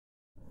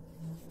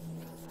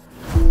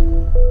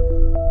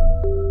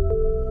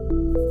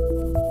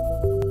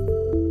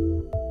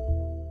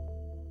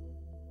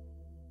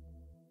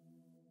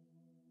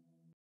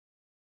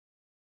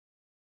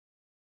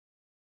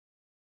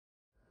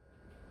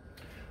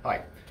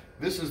Hi,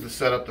 this is the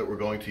setup that we're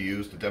going to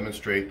use to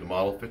demonstrate the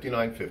Model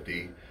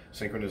 5950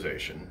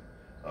 synchronization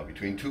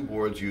between two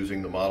boards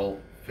using the Model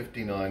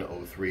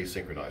 5903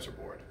 synchronizer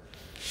board.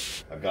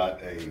 I've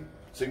got a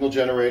signal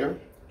generator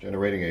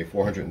generating a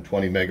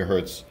 420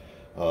 megahertz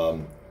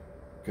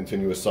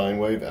continuous sine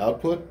wave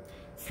output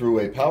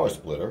through a power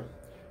splitter,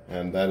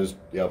 and that is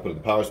the output of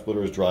the power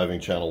splitter is driving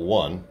channel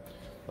 1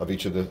 of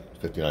each of the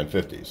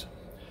 5950s.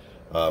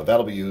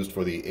 That'll be used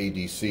for the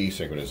ADC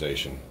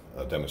synchronization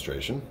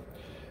demonstration.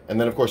 And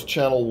then, of course,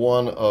 channel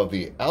 1 of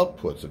the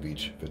outputs of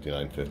each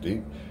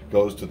 5950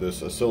 goes to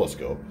this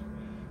oscilloscope,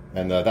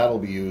 and that'll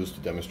be used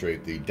to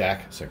demonstrate the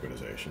DAC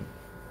synchronization.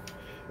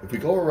 If we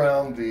go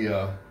around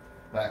the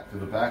back to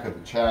the back of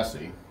the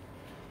chassis,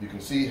 you can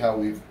see how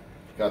we've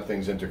got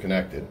things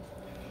interconnected.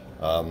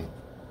 The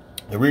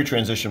rear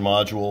transition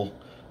module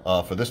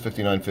for this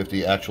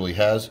 5950 actually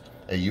has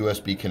a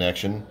USB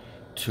connection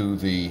to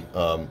the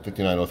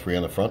 5903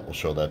 on the front. We'll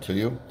show that to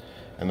you.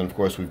 And then, of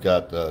course, we've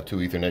got two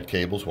Ethernet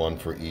cables, one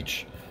for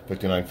each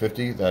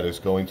 5950. That is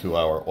going to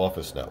our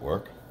office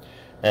network.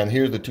 And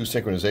here are the two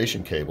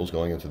synchronization cables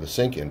going into the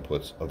Zynq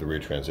inputs of the rear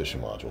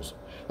transition modules.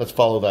 Let's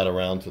follow that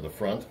around to the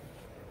front.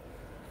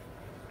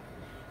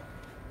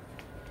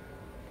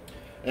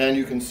 And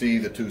you can see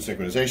the two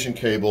synchronization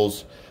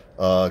cables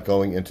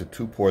going into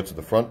two ports of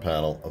the front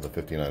panel of the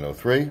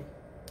 5903.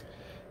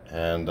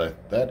 And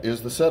that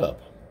is the setup.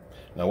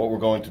 Now what we're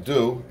going to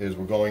do is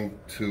we're going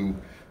to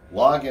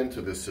log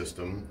into this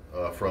system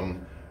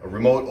from a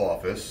remote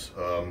office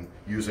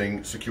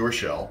using Secure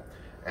Shell,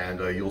 and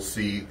you'll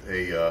see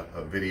a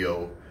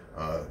video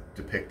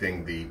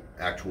depicting the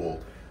actual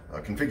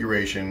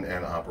configuration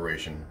and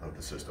operation of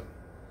the system.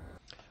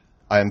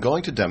 I am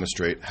going to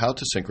demonstrate how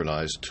to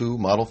synchronize two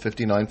Model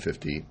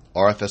 5950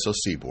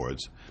 RFSoC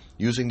boards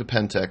using the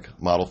Pentec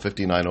Model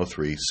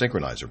 5903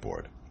 synchronizer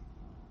board.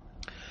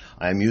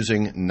 I am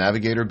using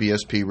Navigator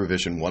BSP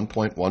revision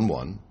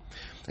 1.11,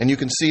 and you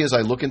can see as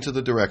I look into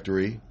the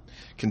directory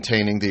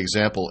containing the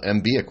example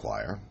MB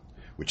acquire,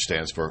 which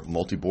stands for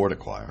multi-board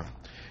acquire,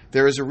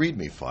 there is a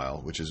README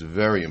file which is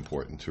very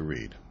important to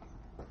read.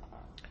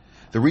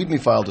 The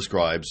README file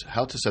describes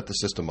how to set the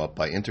system up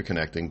by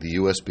interconnecting the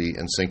USB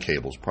and Zynq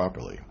cables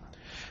properly.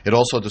 It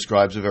also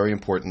describes a very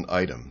important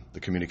item, the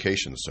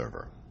communications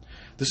server.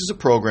 This is a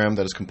program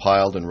that is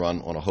compiled and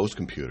run on a host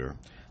computer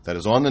that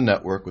is on the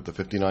network with the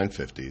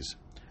 5950s,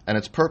 and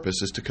its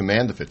purpose is to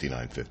command the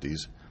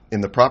 5950s in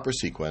the proper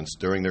sequence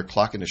during their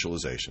clock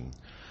initialization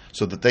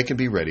so that they can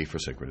be ready for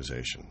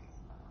synchronization.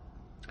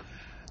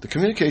 The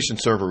communication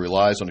server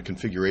relies on a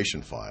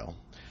configuration file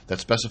that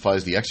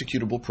specifies the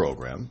executable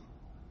program,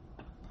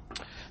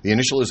 the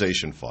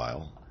initialization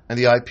file, and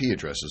the IP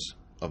addresses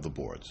of the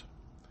boards.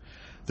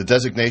 The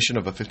designation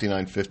of a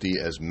 5950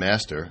 as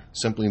master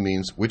simply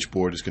means which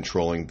board is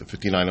controlling the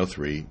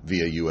 5903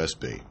 via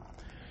USB.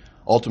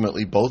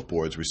 Ultimately, both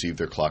boards receive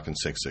their clock and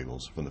sync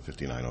signals from the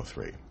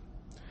 5903.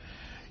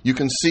 You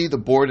can see the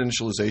board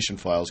initialization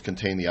files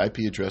contain the IP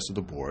address of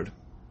the board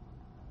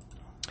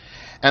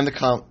and the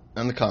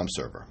COM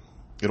server.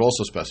 It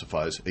also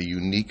specifies a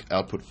unique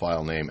output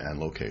file name and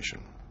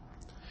location.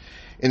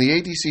 In the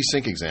ADC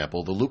sync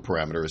example, the loop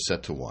parameter is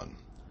set to 1.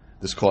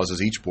 This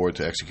causes each board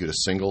to execute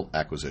a single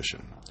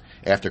acquisition.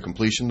 After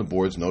completion, the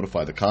boards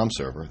notify the COM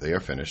server they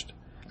are finished,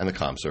 and the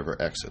COM server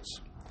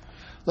exits.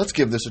 Let's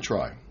give this a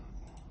try.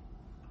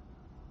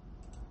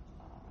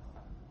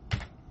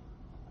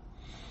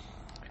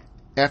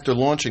 After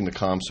launching the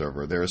COM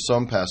server, there is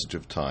some passage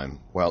of time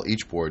while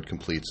each board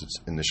completes its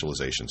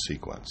initialization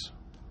sequence.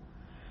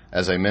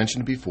 As I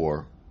mentioned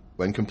before,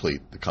 when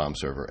complete, the COM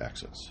server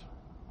exits.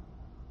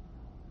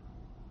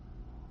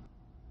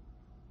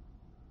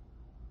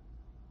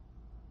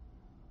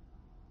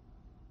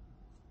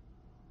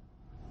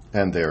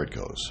 And there it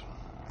goes.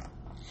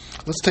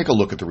 Let's take a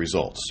look at the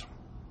results.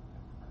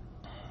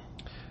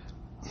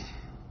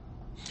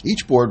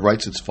 Each board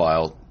writes its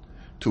file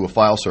to a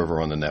file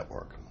server on the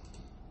network.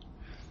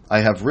 I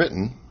have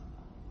written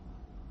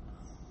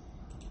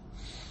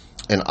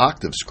an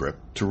octave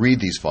script to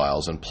read these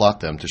files and plot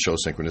them to show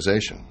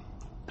synchronization.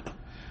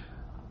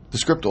 The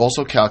script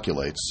also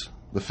calculates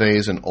the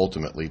phase and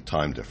ultimately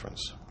time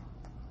difference.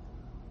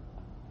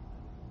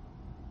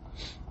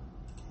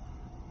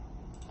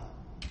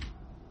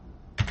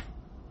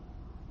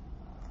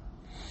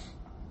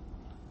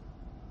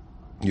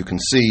 You can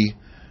see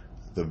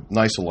the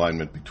nice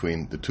alignment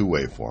between the two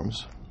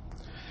waveforms,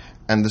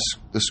 and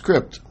the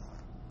script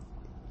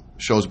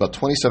shows about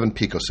 27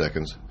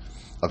 picoseconds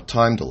of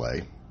time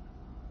delay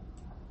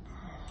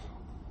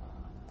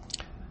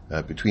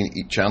between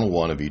channel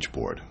 1 of each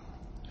board.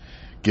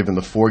 Given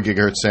the 4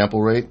 gigahertz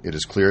sample rate, it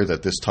is clear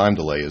that this time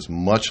delay is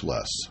much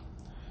less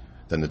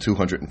than the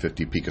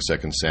 250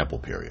 picosecond sample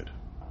period.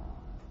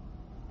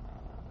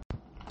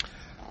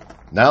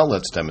 Now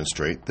let's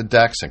demonstrate the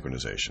DAC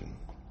synchronization.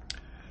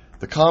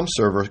 The COM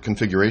server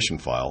configuration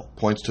file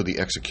points to the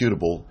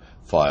executable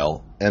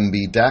file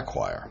MB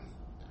DACwire.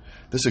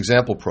 This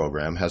example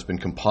program has been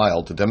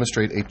compiled to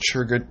demonstrate a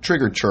triggered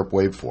chirp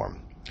waveform.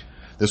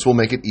 This will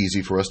make it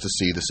easy for us to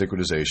see the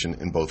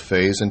synchronization in both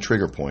phase and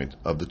trigger point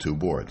of the two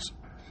boards.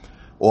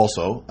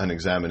 Also, an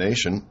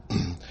examination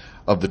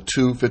of the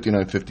two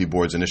 5950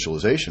 boards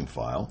initialization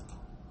file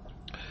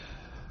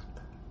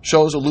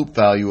shows a loop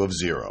value of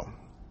 0,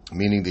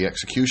 meaning the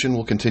execution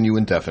will continue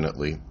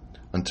indefinitely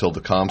until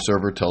the COM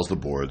server tells the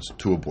boards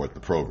to abort the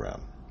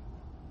program.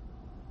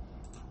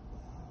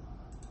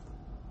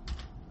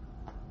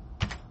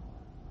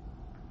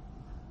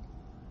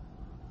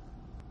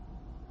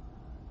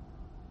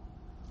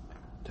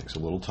 Takes a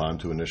little time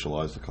to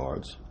initialize the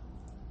cards.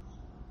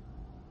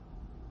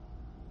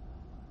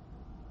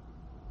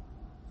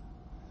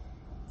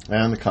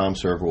 And the COM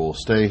server will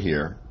stay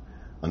here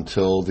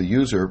until the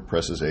user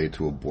presses A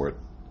to abort,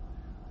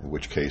 in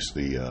which case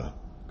the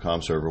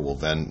COM server will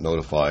then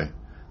notify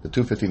the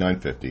two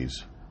 5950s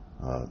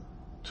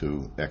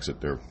to exit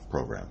their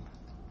program.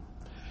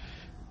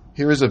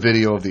 Here is a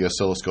video of the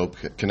oscilloscope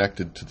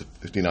connected to the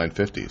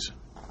 5950s.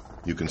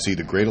 You can see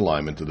the great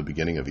alignment to the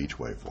beginning of each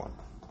waveform.